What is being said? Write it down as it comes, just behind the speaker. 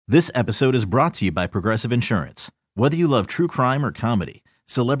This episode is brought to you by Progressive Insurance. Whether you love true crime or comedy,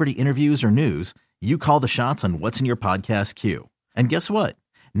 celebrity interviews or news, you call the shots on what's in your podcast queue. And guess what?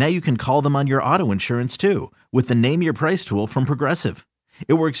 Now you can call them on your auto insurance too with the Name Your Price tool from Progressive.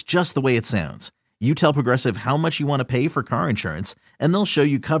 It works just the way it sounds. You tell Progressive how much you want to pay for car insurance, and they'll show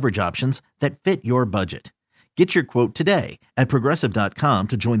you coverage options that fit your budget. Get your quote today at Progressive.com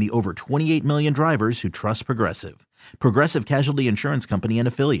to join the over 28 million drivers who trust Progressive. Progressive Casualty Insurance Company and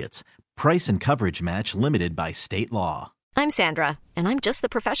Affiliates. Price and coverage match limited by state law. I'm Sandra, and I'm just the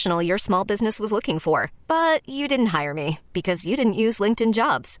professional your small business was looking for. But you didn't hire me because you didn't use LinkedIn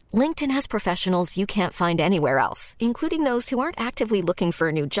Jobs. LinkedIn has professionals you can't find anywhere else, including those who aren't actively looking for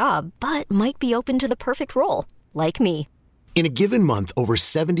a new job, but might be open to the perfect role, like me. In a given month, over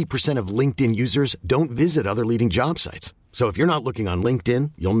 70% of LinkedIn users don't visit other leading job sites. So if you're not looking on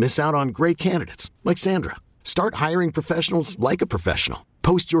LinkedIn, you'll miss out on great candidates like Sandra. Start hiring professionals like a professional.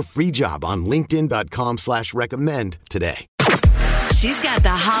 Post your free job on linkedin.com/recommend today. She's got the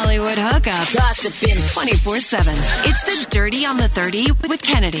Hollywood hookup. Gossiping 24/7. It's the Dirty on the 30 with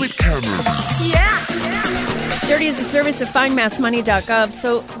Kennedy. Yeah. Dirty is a service of findmassmoney.gov.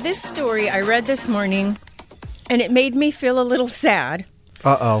 So this story I read this morning, and it made me feel a little sad.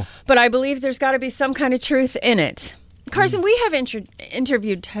 Uh-oh. But I believe there's got to be some kind of truth in it. Carson, we have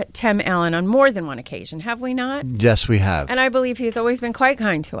interviewed Tim Allen on more than one occasion, have we not? Yes, we have. And I believe he's always been quite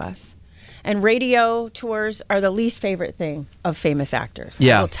kind to us. And radio tours are the least favorite thing of famous actors.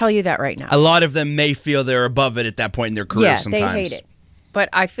 Yeah. I will tell you that right now. A lot of them may feel they're above it at that point in their career sometimes. Yeah, they hate it. But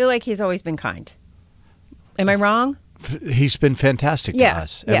I feel like he's always been kind. Am I wrong? He's been fantastic to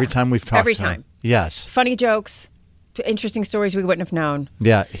us. Every time we've talked Every to time. him. Yes. Funny jokes, interesting stories we wouldn't have known.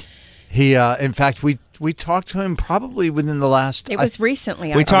 Yeah. He, in fact, we talked to him probably within the last... It was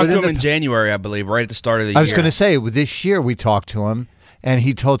recently. We talked to him in January, I believe, right at the start of the year. I was going to say, this year we talked to him, and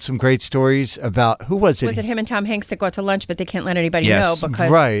he told some great stories about... Who was it? Was it him and Tom Hanks that go out to lunch, but they can't let anybody know because...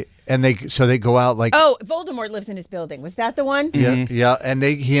 Right. And they go out like... Oh, Voldemort lives in his building. Was that the one? Mm-hmm. Yeah. And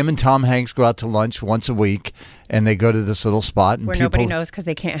him and Tom Hanks go out to lunch once a week, and they go to this little spot. And where nobody knows because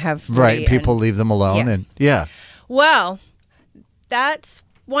they can't have... Right. People leave them alone. Well, that's...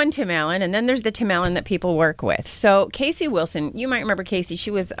 one Tim Allen, and then there's the Tim Allen that people work with. So Casey Wilson, you might remember Casey.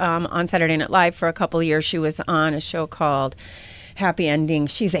 She was on Saturday Night Live for a couple of years. She was on a show called Happy Ending.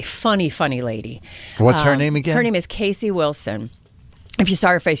 She's a funny, funny lady. What's her name again? Her name is Casey Wilson. If you saw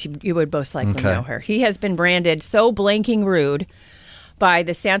her face, you would most likely know her. He has been branded so blanking rude by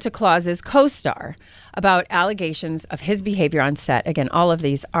the Santa Claus's co-star about allegations of his behavior on set. Again, all of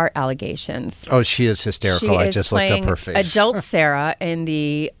these are allegations. Oh, she is hysterical. I just looked up her face. Adult Sarah in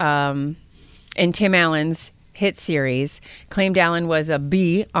the in Tim Allen's hit series, claimed Allen was a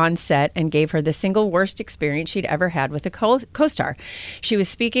B on set and gave her the single worst experience she'd ever had with a co-star. She was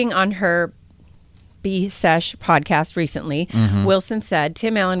speaking on her B-Sesh podcast recently. Mm-hmm. Wilson said,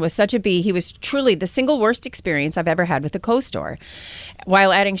 Tim Allen was such a B. He was truly the single worst experience I've ever had with a co-star.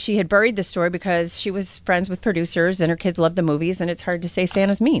 While adding she had buried the story because she was friends with producers and her kids loved the movies and it's hard to say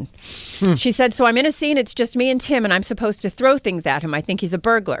Santa's mean. She said, so I'm in a scene, it's just me and Tim and I'm supposed to throw things at him. I think he's a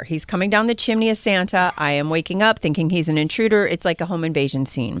burglar. He's coming down the chimney as Santa. I am waking up thinking he's an intruder. It's like a home invasion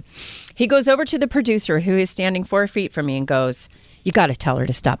scene. He goes over to the producer who is standing 4 feet from me and goes, you got to tell her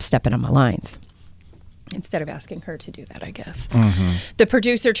to stop stepping on my lines. Instead of asking her to do that, I guess. Mm-hmm. The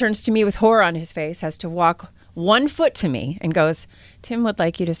producer turns to me with horror on his face, has to walk 1 foot to me and goes, Tim would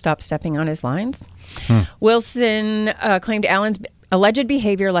like you to stop stepping on his lines. Wilson claimed Allen's alleged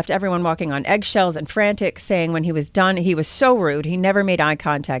behavior left everyone walking on eggshells and frantic, saying when he was done, he was so rude. He never made eye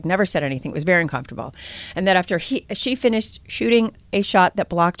contact, never said anything. It was very uncomfortable. And that after she finished shooting a shot that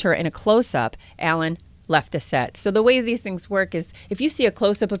blocked her in a close-up, Allen left the set. So the way these things work is if you see a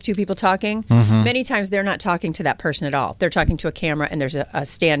close-up of two people talking, many times they're not talking to that person at all. They're talking to a camera and there's a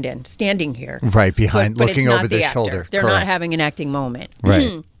stand-in standing here. Right, behind, but looking over their shoulder. They're Correct. not having an acting moment.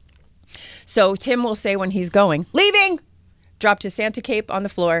 Right. So Tim will say when he's going, leaving, dropped his Santa cape on the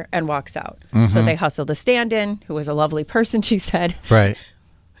floor and walks out. So they hustled the stand-in, who was a lovely person, she said. Right.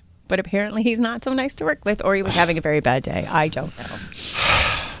 But apparently he's not so nice to work with, or he was having a very bad day. I don't know.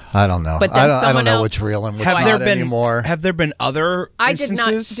 I don't know. But I don't know else, what's real and what's not anymore. Have there been other instances? I did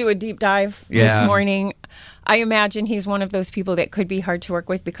not do a deep dive this morning. I imagine he's one of those people that could be hard to work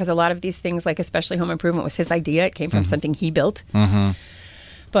with because a lot of these things, like especially Home Improvement, was his idea. It came from something he built.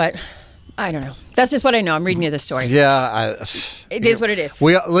 But I don't know. That's just what I know. I'm reading you the story. Yeah. It is what it is.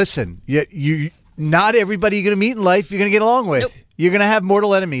 Listen, you not everybody you're going to meet in life you're going to get along with. Nope. You're going to have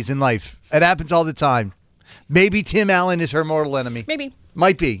mortal enemies in life. It happens all the time. Maybe Tim Allen is her mortal enemy. Maybe.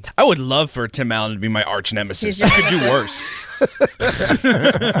 Might be. I would love for Tim Allen to be my arch nemesis. You could do worse.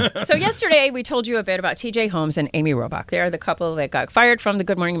 So yesterday we told you a bit about TJ Holmes and Amy Robach. They're the couple that got fired from the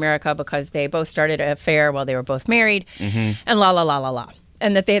Good Morning America because they both started an affair while they were both married, and la la la la la.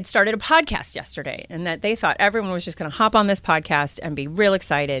 And that they had started a podcast yesterday, and that they thought everyone was just going to hop on this podcast and be real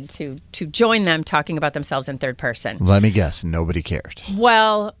excited to join them talking about themselves in third person. Let me guess, nobody cared.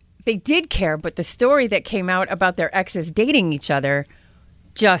 Well, they did care, but the story that came out about their exes dating each other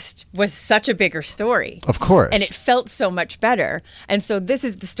just was such a bigger story. Of course. And it felt so much better. And so this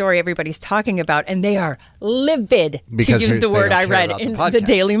is the story everybody's talking about, and they are livid, because to use the word I read in the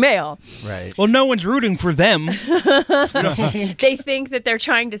Daily Mail. Right. Well, no one's rooting for them. They think that they're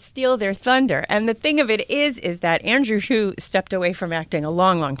trying to steal their thunder. And the thing of it is that Andrew Shue stepped away from acting a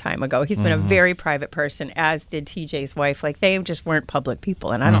long, long time ago. He's been a very private person, as did TJ's wife. Like, they just weren't public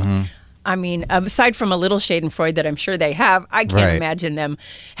people. And I mean, aside from a little Schadenfreude that I'm sure they have, I can't imagine them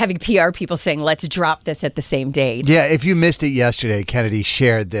having PR people saying, let's drop this at the same date. Yeah, if you missed it yesterday, Kennedy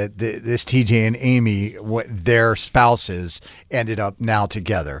shared that this TJ and Amy, their spouses, ended up now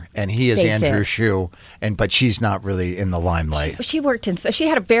together. And he is Andrew Shue, but she's not really in the limelight. She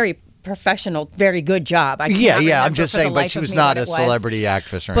had a very professional, very good job. Yeah, I'm just saying, but she was not a celebrity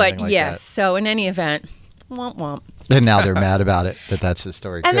actress or anything like that. But yes, so in any event, womp womp. And now they're mad about it, that's the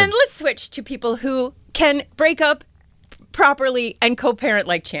story. And then let's switch to people who can break up properly and co-parent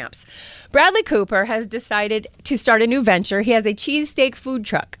like champs. Bradley Cooper has decided to start a new venture. He has a cheesesteak food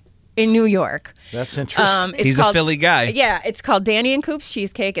truck in New York. That's interesting. He's a Philly guy. Yeah, it's called Danny and Coop's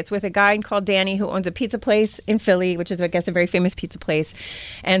Cheesecake. It's with a guy called Danny who owns a pizza place in Philly, which is, I guess, a very famous pizza place.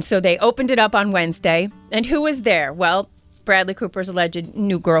 And so they opened it up on Wednesday. And who was there? Well, Bradley Cooper's alleged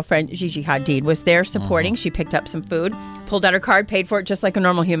new girlfriend, Gigi Hadid, was there supporting. She picked up some food, pulled out her card, paid for it just like a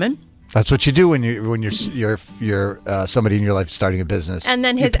normal human. That's what you do when you're somebody in your life starting a business. And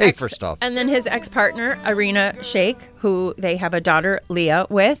then you pay for stuff. And then his ex-partner, Irina Shayk, who they have a daughter, Leah,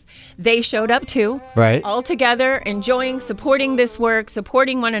 with, they showed up too. Right. All together, enjoying, supporting this work,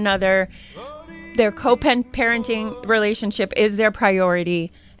 supporting one another. Their co-parenting relationship is their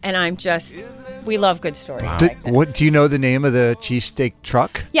priority. And we love good stories. Wow. Do you know the name of the cheesesteak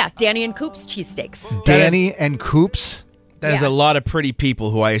truck? Yeah, Danny and Coop's Cheesesteaks. Danny and Coop's? That is a lot of pretty people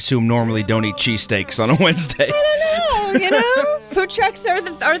who I assume normally don't eat cheesesteaks on a Wednesday. I don't know, food trucks are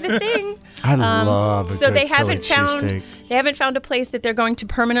the thing. I love a good Philly cheesesteak. They haven't found a place that they're going to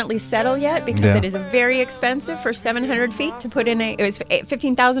permanently settle yet because it is very expensive for 700 feet to put in it was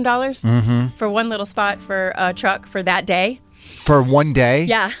 $15,000 for one little spot for a truck for that day. For one day?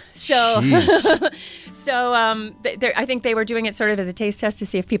 Yeah. So, I think they were doing it sort of as a taste test to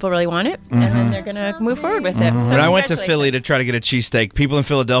see if people really want it, and then they're going to move forward with it. So when I went to Philly to try to get a cheesesteak, people in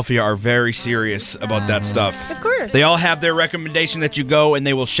Philadelphia are very serious about that stuff. Of course. They all have their recommendation that you go, and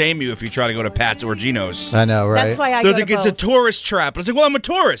they will shame you if you try to go to Pat's or Geno's. I know, right? That's why I go to it's a tourist trap. I was like, well, I'm a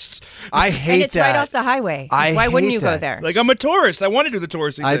tourist. I hate that. And it's right off the highway. Why wouldn't you go there? Like, I'm a tourist. I want to do the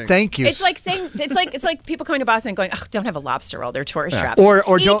touristy thing. Thank you. It's like saying it's like people coming to Boston and going, don't have a lobster roll. They're tourist traps.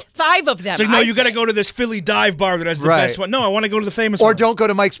 Or Eat don't 5 of them. It's like, no, you got to go to this Philly dive bar that has the best one. No, I want to go to the famous one. Or don't go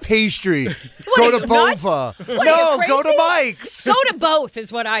to Mike's Pastry. Go to Bova. Go to Mike's. Go to both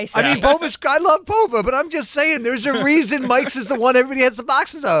is what I say. I mean, I love Bova, but I'm just saying there's a reason Mike's is the one everybody has the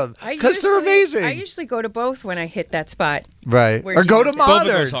boxes of. Because they're amazing. I usually go to both when I hit that spot. Right. Or go to Modern.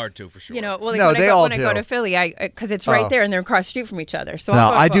 Bova goes hard too, for sure. When I go to Philly, because it's right there and they're across the street from each other. So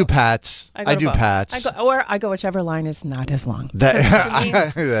I do Pat's. I do Pat's. I go whichever line is not as long.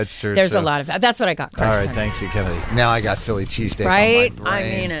 That's true. There's a lot of that. That's what I got, Carson. All right, thank you, Kennedy. Now I got Philly cheesesteak right? on my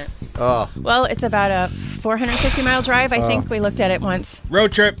brain. I mean it. Oh. Well, it's about a 450-mile drive. I think we looked at it once.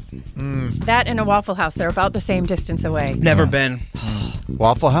 Road trip. That and a Waffle House. They're about the same distance away. Never been.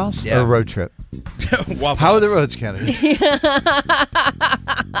 Waffle House? Yeah. Or road trip? How are the roads, Kennedy?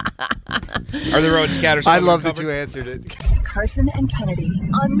 Are the roads scattered? I love that you answered it. Carson and Kennedy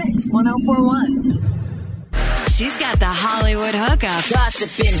on Mix 104.1. She's got the Hollywood hookup,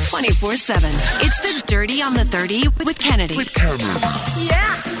 gossiping 24/7. It's the Dirty on the 30 with Kennedy.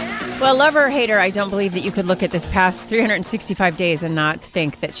 Yeah. Well, lover or hater, I don't believe that you could look at this past 365 days and not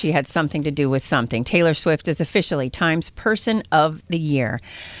think that she had something to do with something. Taylor Swift is officially Time's Person of the Year.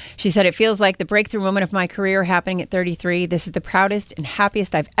 She said, "It feels like the breakthrough moment of my career happening at 33. This is the proudest and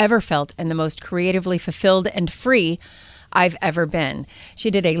happiest I've ever felt and the most creatively fulfilled and free I've ever been." She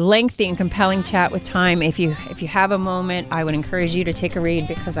did a lengthy and compelling chat with Time. If you have a moment, I would encourage you to take a read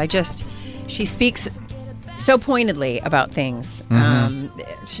because she speaks so pointedly about things.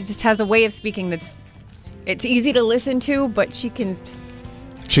 She just has a way of speaking it's easy to listen to, but she can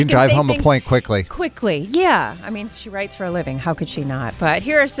She can drive home a point quickly. Quickly, yeah. I mean, she writes for a living. How could she not? But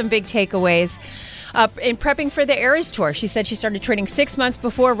here are some big takeaways. In prepping for the Eras Tour, she said she started training 6 months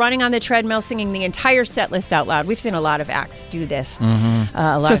before, running on the treadmill, singing the entire set list out loud. We've seen a lot of acts do this. It's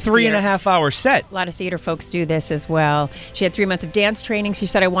a 3.5 hour set. A lot of theater folks do this as well. She had 3 months of dance training. She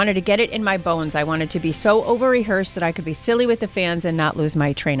said, I wanted to get it in my bones. I wanted to be so over-rehearsed that I could be silly with the fans and not lose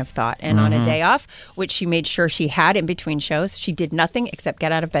my train of thought. And on a day off, which she made sure she had in between shows, she did nothing except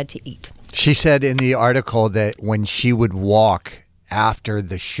get out of bed to eat. She said in the article that when she would walk after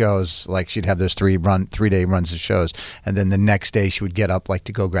the shows, like she'd have those 3-day runs of shows, and then the next day she would get up like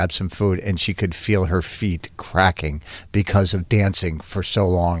to go grab some food, and she could feel her feet cracking because of dancing for so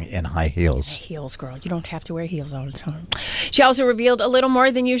long in high heels. Heels, girl. You don't have to wear heels all the time. She also revealed a little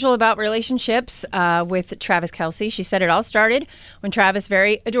more than usual about relationships with Travis Kelce. She said it all started when Travis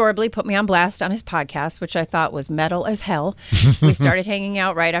very adorably put me on blast on his podcast, which I thought was metal as hell. We started hanging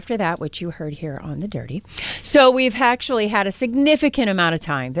out right after that, which you heard here on The Dirty. So we've actually had a significant amount of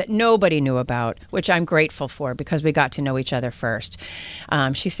time that nobody knew about, which I'm grateful for because we got to know each other first.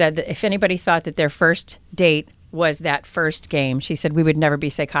 She said that if anybody thought that their first date was that first game, she said we would never be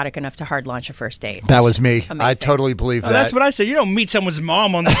psychotic enough to hard launch a first date. That was me. Amazing. I totally believe that. That's what I said. You don't meet someone's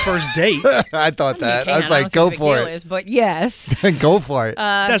mom on the first date. I thought that. I was like, go for it. Is, but yes. Go for it.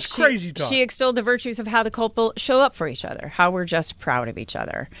 That's crazy talk. She extolled the virtues of how the couple show up for each other, how we're just proud of each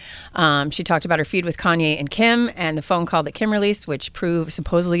other. She talked about her feud with Kanye and Kim and the phone call that Kim released, which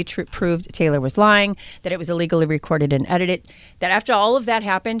supposedly proved Taylor was lying, that it was illegally recorded and edited. That after all of that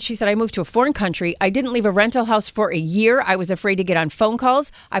happened, she said, I moved to a foreign country. I didn't leave a rental house for a year. I was afraid to get on phone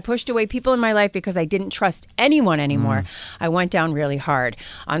calls. I pushed away people in my life because I didn't trust anyone anymore. I went down really hard.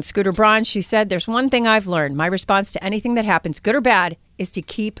 On Scooter Braun, she said, there's one thing I've learned. My response to anything that happens, good or bad, is to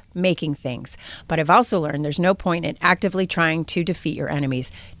keep making things. But I've also learned there's no point in actively trying to defeat your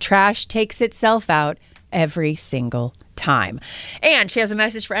enemies. Trash takes itself out every single time. And she has a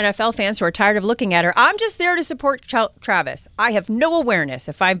message for NFL fans who are tired of looking at her. I'm just there to support Travis. I have no awareness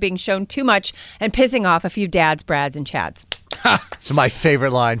if I'm being shown too much and pissing off a few dads, Brads, and Chads. It's my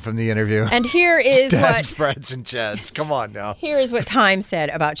favorite line from the interview. And here is Dads, Brads, and Chads. Come on now. Here is what Time said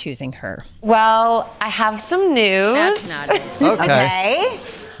about choosing her. Well, I have some news. That's not it. Okay.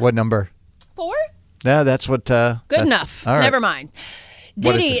 What number? 4? Yeah, that's what... Good enough. All right. Never mind.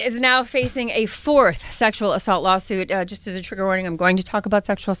 Diddy is now facing a 4th sexual assault lawsuit. Just as a trigger warning, I'm going to talk about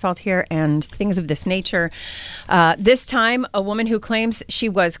sexual assault here and things of this nature. This time, a woman who claims she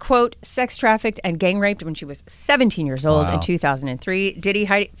was, quote, sex trafficked and gang raped when she was 17 years old in 2003.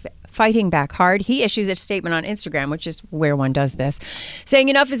 Diddy fighting back hard. He issues a statement on Instagram, which is where one does this, saying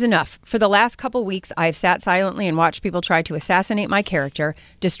enough is enough. For the last couple weeks, I've sat silently and watched people try to assassinate my character,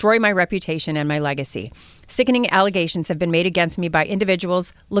 destroy my reputation and my legacy. Sickening allegations have been made against me by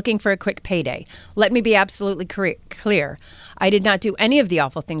individuals looking for a quick payday. Let me be absolutely clear. I did not do any of the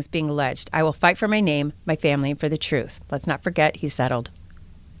awful things being alleged. I will fight for my name, my family, and for the truth. Let's not forget he settled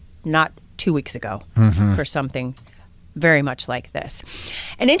not 2 weeks ago for something very much like this.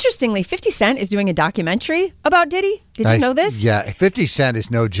 And interestingly, 50 Cent is doing a documentary about Diddy. Did you know this? Yeah, 50 Cent is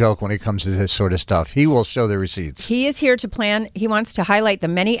no joke when it comes to this sort of stuff. He will show the receipts. He is here to plan. He wants to highlight the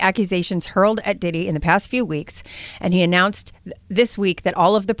many accusations hurled at Diddy in the past few weeks. And he announced this week that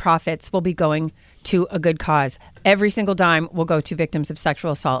all of the profits will be going to a good cause. Every single dime will go to victims of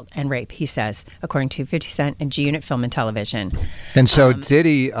sexual assault and rape, he says, according to 50 Cent and G Unit Film and Television. And so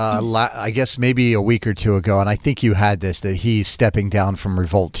Diddy, I guess maybe a week or two ago, and I think you had this, that he's stepping down from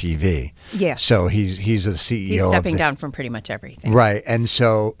Revolt TV. Yeah. So he's the CEO. He's stepping down from pretty much everything. Right. And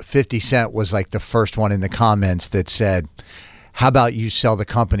so 50 Cent was like the first one in the comments that said, how about you sell the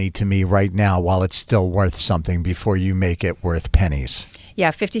company to me right now while it's still worth something before you make it worth pennies?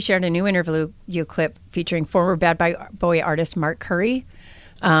 Yeah, 50 shared a new interview clip featuring former Bad Boy artist Mark Curry,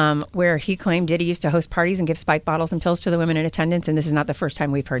 where he claimed Diddy used to host parties and give spike bottles and pills to the women in attendance, and this is not the first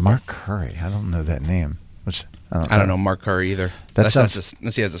time we've heard this. Mark Curry, I don't know that name. I don't know Mark Curry either.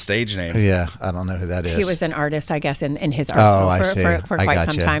 Unless he has a stage name. Yeah, I don't know who that is. He was an artist, I guess, in his arsenal for quite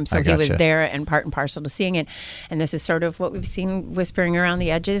some time. So he was you. there and part and parcel to seeing it. And this is sort of what we've seen whispering around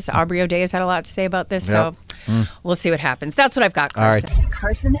the edges. Aubrey O'Day has had a lot to say about this, so we'll see what happens. That's what I've got, Carson. All right.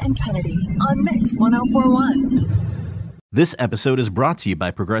 Carson and Kennedy on Mix 104.1. This episode is brought to you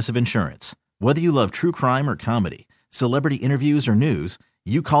by Progressive Insurance. Whether you love true crime or comedy, celebrity interviews or news,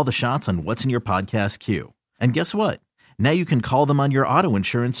 you call the shots on what's in your podcast queue. And guess what? Now you can call them on your auto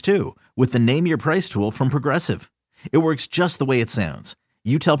insurance too with the Name Your Price tool from Progressive. It works just the way it sounds.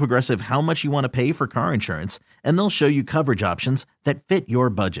 You tell Progressive how much you want to pay for car insurance, and they'll show you coverage options that fit your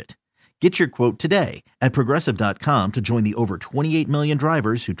budget. Get your quote today at Progressive.com to join the over 28 million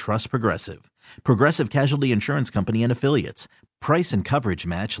drivers who trust Progressive. Progressive Casualty Insurance Company and Affiliates. Price and coverage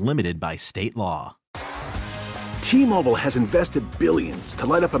match limited by state law. T-Mobile has invested billions to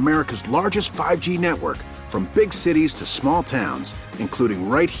light up America's largest 5G network, from big cities to small towns, including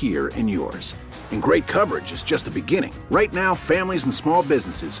right here in yours. And great coverage is just the beginning. Right now, families and small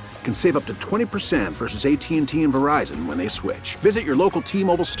businesses can save up to 20% versus AT&T and Verizon when they switch. Visit your local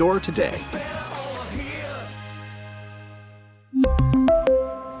T-Mobile store today.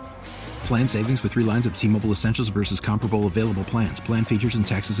 Plan savings with 3 lines of T-Mobile Essentials versus comparable available plans. Plan features and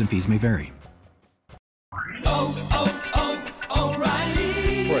taxes and fees may vary.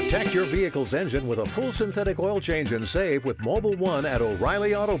 O'Reilly. Protect your vehicle's engine with a full synthetic oil change and save with Mobil 1 at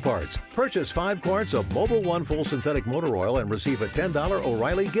O'Reilly Auto Parts. Purchase 5 quarts of Mobil 1 full synthetic motor oil and receive a $10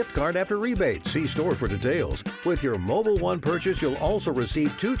 O'Reilly gift card after rebate. See store for details. With your Mobil 1 purchase, you'll also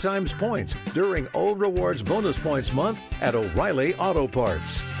receive 2 times points during O Rewards Bonus Points Month at O'Reilly Auto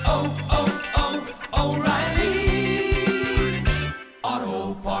Parts. O'Reilly.